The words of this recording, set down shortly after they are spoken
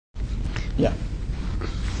Yeah.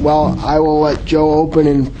 Well, I will let Joe open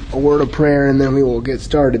in a word of prayer, and then we will get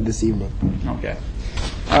started this evening. Okay.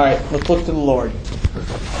 All right, let's look to the Lord.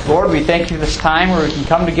 Lord, we thank you for this time where we can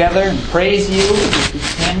come together and praise you with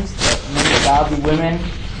these hymns that many godly women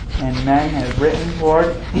and men have written,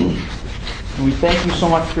 Lord. And we thank you so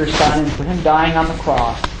much for your Son and for Him dying on the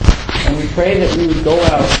cross. And we pray that we would go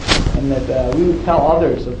out and that we would tell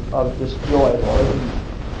others of this joy, Lord. And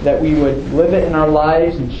that we would live it in our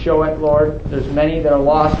lives and show it, Lord. There's many that are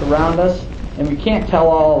lost around us, and we can't tell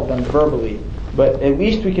all of them verbally. But at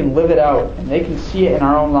least we can live it out, and they can see it in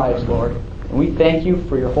our own lives, Lord. And we thank you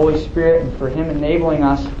for your Holy Spirit and for Him enabling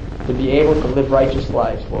us to be able to live righteous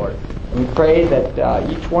lives, Lord. And we pray that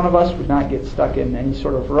each one of us would not get stuck in any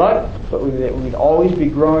sort of rut, but that we'd always be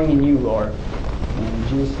growing in you, Lord. And in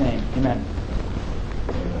Jesus' name, amen.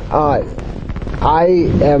 I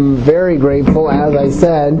am very grateful, as I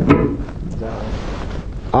said,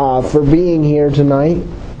 for being here tonight.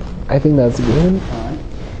 I think that's good. All right.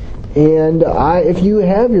 And if you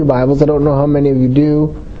have your Bibles, I don't know how many of you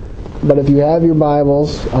do, but if you have your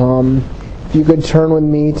Bibles, if you could turn with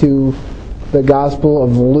me to the Gospel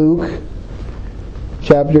of Luke,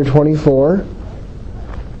 chapter 24.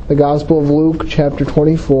 The Gospel of Luke, chapter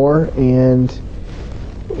 24, and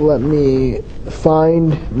let me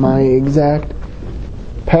find my exact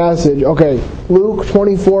passage. Okay, Luke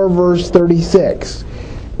 24, verse 36.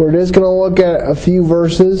 We're just going to look at a few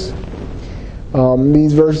verses.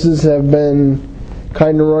 These verses have been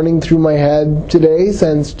kind of running through my head today,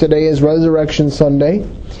 since today is Resurrection Sunday.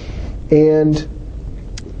 And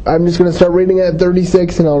I'm just going to start reading at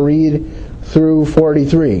 36, and I'll read through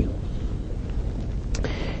 43.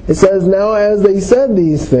 It says, "Now as they said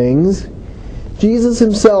these things, Jesus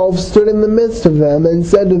himself stood in the midst of them and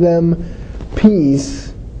said to them,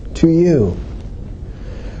 'Peace to you.'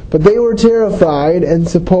 But they were terrified and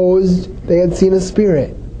supposed they had seen a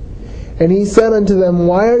spirit. And he said unto them,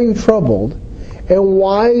 'Why are you troubled? And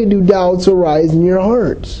why do doubts arise in your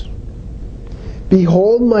hearts?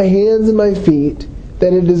 Behold my hands and my feet,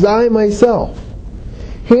 that it is I myself.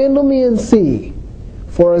 Handle me and see,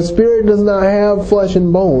 for a spirit does not have flesh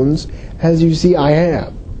and bones, as you see I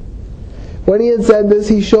have.' When he had said this,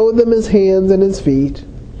 he showed them his hands and his feet.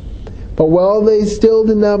 But while they still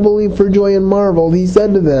did not believe for joy and marveled, he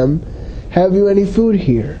said to them, 'Have you any food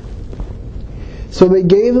here?' So they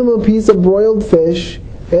gave him a piece of broiled fish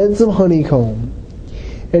and some honeycomb.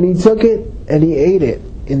 And he took it and he ate it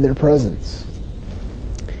in their presence."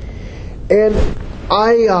 And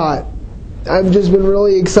I've just been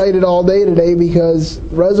really excited all day today, because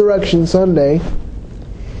Resurrection Sunday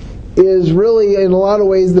is really, in a lot of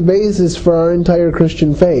ways, the basis for our entire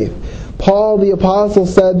Christian faith. Paul the Apostle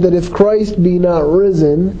said that if Christ be not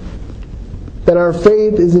risen, then our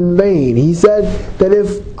faith is in vain. He said that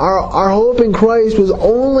if our hope in Christ was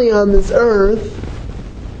only on this earth,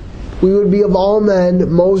 we would be of all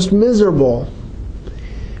men most miserable.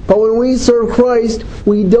 But when we serve Christ,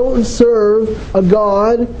 we don't serve a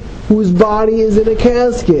God whose body is in a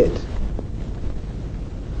casket.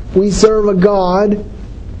 We serve a God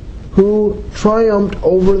who triumphed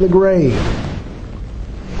over the grave.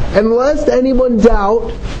 And lest anyone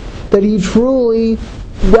doubt that he truly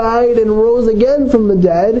died and rose again from the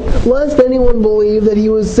dead, lest anyone believe that he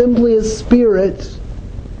was simply a spirit,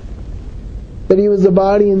 that he was a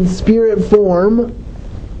body in spirit form,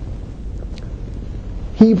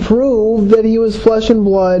 he proved that he was flesh and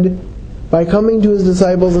blood by coming to his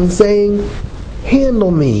disciples and saying,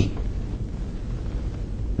 "Handle me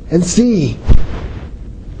and see."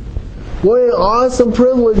 What an awesome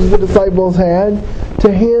privilege the disciples had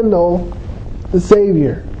to handle the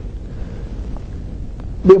Savior.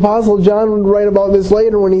 The Apostle John would write about this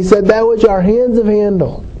later when he said, "That which our hands have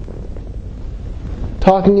handled,"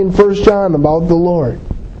 talking in 1 John about the Lord.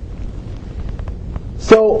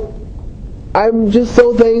 So, I'm just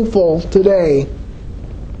so thankful today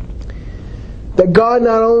that God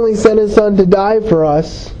not only sent His Son to die for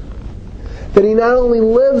us, that He not only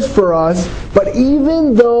lives for us, but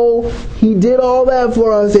even though He did all that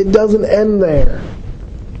for us, it doesn't end there.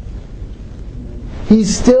 He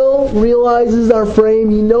still realizes our frame.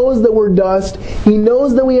 He knows that we're dust. He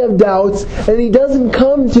knows that we have doubts. And He doesn't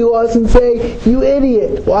come to us and say, "You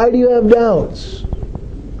idiot, why do you have doubts?"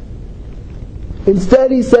 Instead,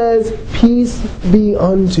 He says, "Peace be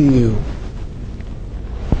unto you."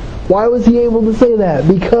 Why was He able to say that?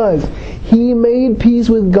 Because He made peace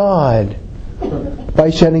with God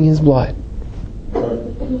by shedding His blood.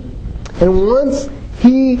 And once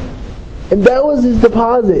and that was His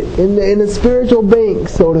deposit in a spiritual bank,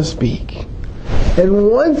 so to speak. And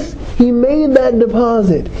once He made that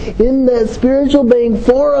deposit in that spiritual bank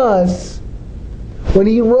for us, When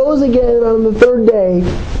He rose again on the third day,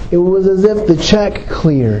 it was as if the check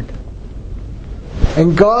cleared.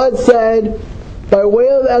 And God said, by way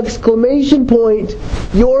of exclamation point,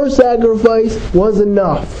 your sacrifice was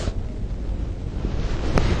enough.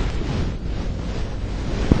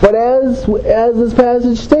 But as this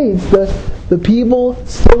passage states, the people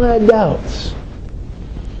still had doubts.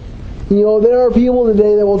 You know, there are people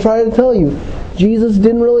today that will try to tell you, Jesus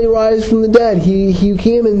didn't really rise from the dead. He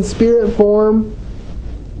came in spirit form,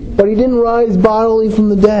 but He didn't rise bodily from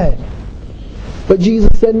the dead. But Jesus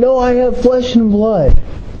said, no, I have flesh and blood.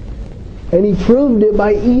 And He proved it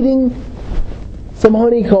by eating some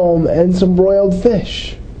honeycomb and some broiled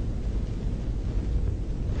fish.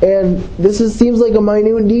 And this seems like a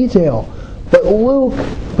minute detail. But Luke,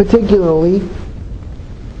 particularly,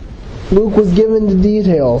 Luke was given the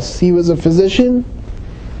details. He was a physician,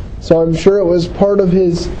 so I'm sure it was part of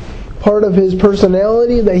his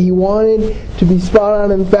personality that he wanted to be spot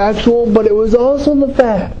on and factual, but it was also the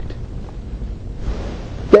fact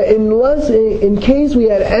that in case we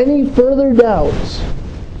had any further doubts,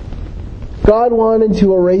 God wanted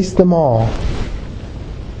to erase them all.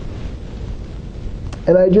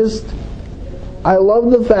 And I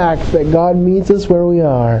love the fact that God meets us where we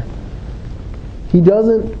are. He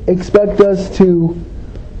doesn't expect us to,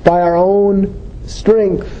 by our own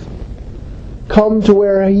strength, come to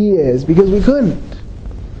where He is, because we couldn't.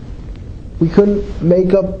 We couldn't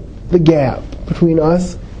make up the gap between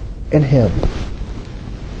us and Him.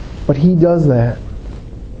 But He does that.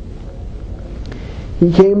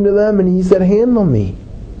 He came to them and He said, handle me.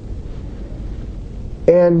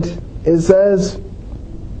 And it says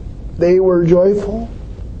they were joyful,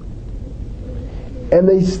 and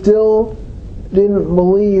they still didn't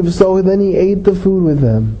believe, so then He ate the food with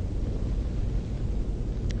them.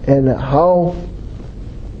 And how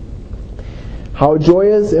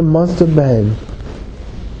joyous it must have been.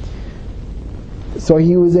 So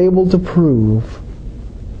He was able to prove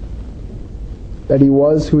that He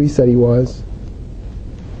was who He said He was.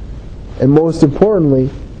 And most importantly,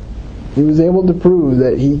 He was able to prove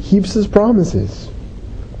that He keeps His promises.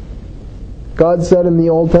 God said in the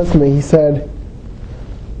Old Testament, He said,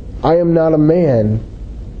 I am not a man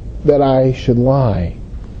that I should lie.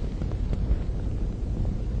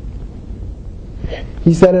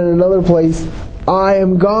 He said in another place, I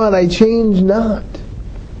am God, I change not.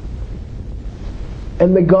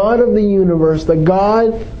 And the God of the universe, the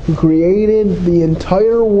God who created the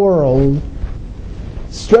entire world,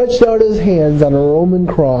 stretched out His hands on a Roman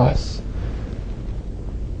cross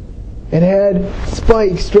and had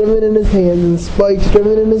spikes driven in His hands and spikes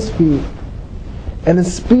driven in His feet, and a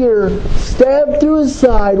spear stabbed through His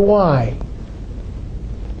side. Why?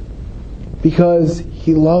 Because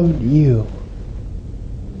He loved you.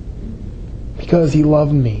 Because He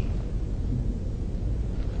loved me.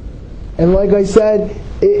 And like I said,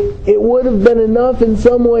 it would have been enough in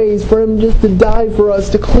some ways for Him just to die for us,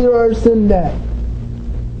 to clear our sin debt.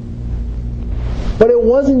 But it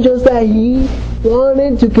wasn't just that. He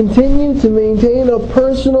wanted to continue to maintain a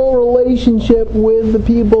personal relationship with the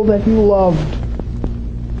people that He loved.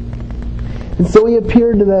 And so He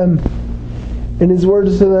appeared to them, and His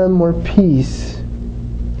words to them were, peace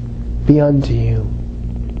be unto you.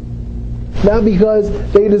 Not because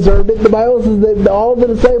they deserved it. The Bible says that all the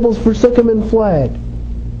disciples forsook Him and fled.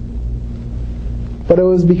 But it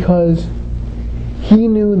was because He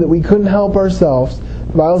knew that we couldn't help ourselves.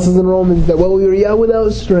 The Bible says in Romans that while we were yet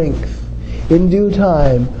without strength, in due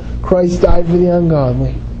time, Christ died for the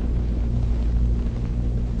ungodly.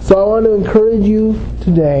 So I want to encourage you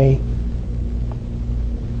today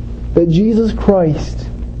that Jesus Christ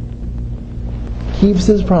keeps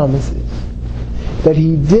His promises. That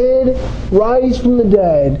He did rise from the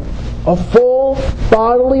dead, a full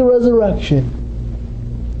bodily resurrection.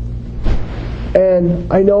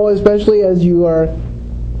 And I know, especially as you are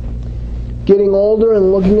getting older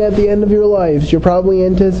and looking at the end of your lives, you're probably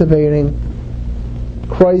anticipating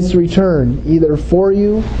Christ's return, either for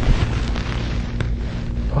you,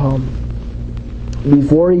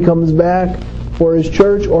 before He comes back, for His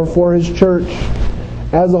church, or for His church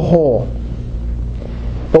as a whole.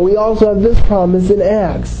 But we also have this promise in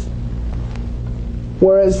Acts,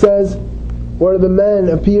 where it says, where the men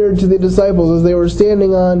appeared to the disciples as they were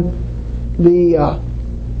standing on the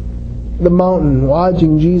mountain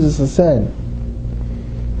watching Jesus ascend.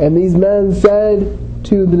 And these men said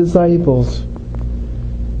to the disciples,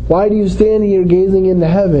 why do you stand here gazing into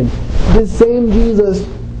heaven? This same Jesus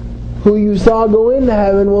who you saw go into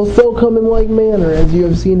heaven will still come in like manner as you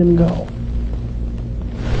have seen Him go.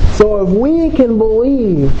 So if we can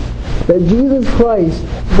believe that Jesus Christ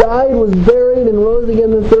died, was buried, and rose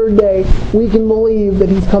again the third day, we can believe that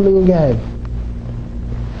He's coming again.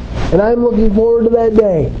 And I'm looking forward to that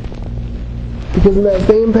day. Because in that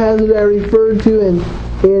same passage I referred to in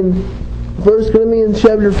 1 Corinthians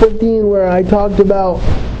chapter 15, where I talked about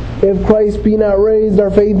if Christ be not raised, our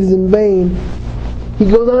faith is in vain, he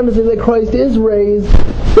goes on to say that Christ is raised,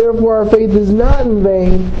 therefore our faith is not in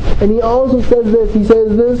vain. And he also says this, he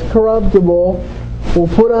says, this corruptible will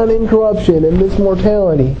put on incorruption, and this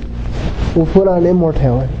mortality will put on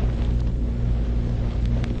immortality.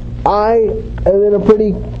 I am in a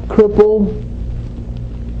pretty crippled,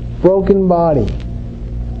 broken body.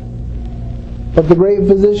 But the great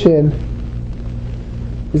physician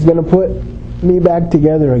is going to put me back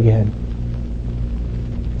together again.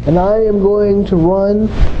 And I am going to run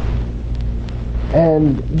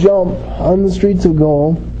and jump on the streets of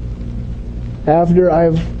gold after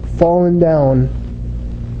I've fallen down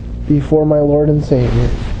before my Lord and Savior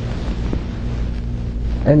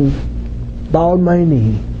and bowed my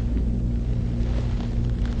knee.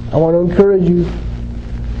 I want to encourage you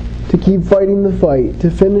to keep fighting the fight,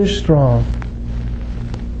 to finish strong.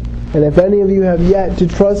 And if any of you have yet to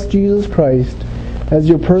trust Jesus Christ as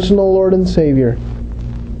your personal Lord and Savior,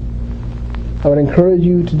 I would encourage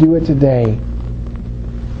you to do it today.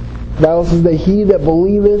 The Bible says that he that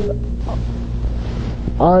believeth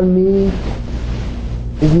on me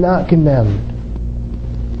is not condemned,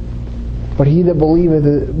 but he that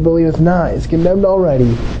believeth not is condemned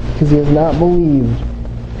already, because he has not believed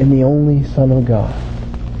in the only Son of God.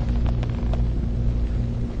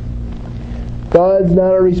 God's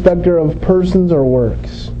not a respecter of persons or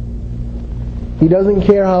works. He doesn't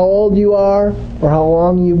care how old you are or how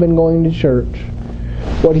long you've been going to church.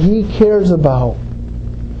 What He cares about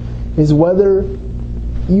is whether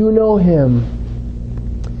you know Him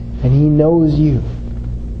and He knows you.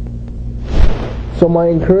 So my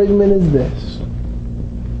encouragement is this.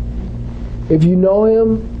 If you know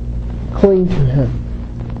Him, cling to Him.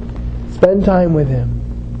 Spend time with Him.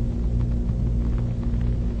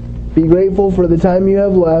 Be grateful for the time you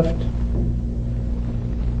have left.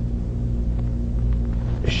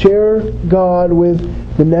 Share God with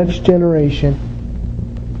the next generation.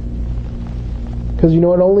 Because it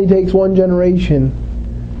only takes one generation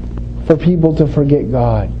for people to forget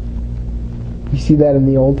God. We see that in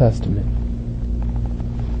the Old Testament.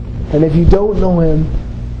 And if you don't know Him,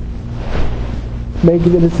 make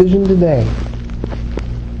the decision today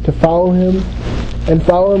to follow Him and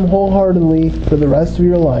follow Him wholeheartedly for the rest of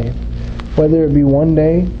your life, whether it be one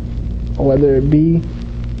day or whether it be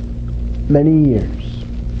many years.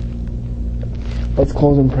 Let's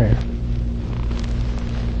close in prayer.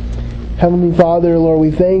 Heavenly Father, Lord,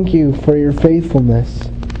 we thank You for Your faithfulness.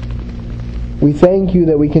 We thank You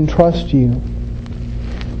that we can trust You.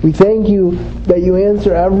 We thank You that You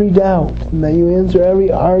answer every doubt and that You answer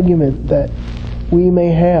every argument that we may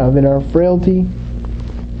have in our frailty,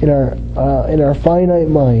 in our finite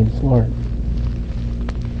minds, Lord.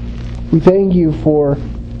 We thank You for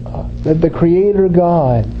that the Creator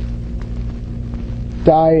God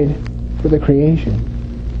died for the creation.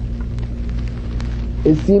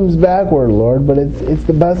 It seems backward, Lord, but it's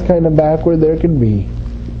the best kind of backward there can be.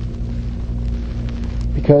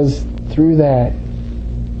 Because through that,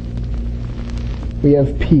 we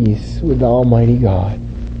have peace with the Almighty God.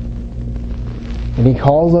 And He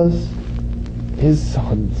calls us His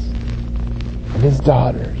sons and His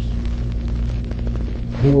daughters.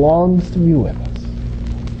 He longs to be with us.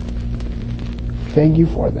 Thank You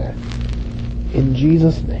for that. In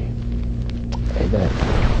Jesus' name,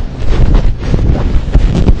 amen.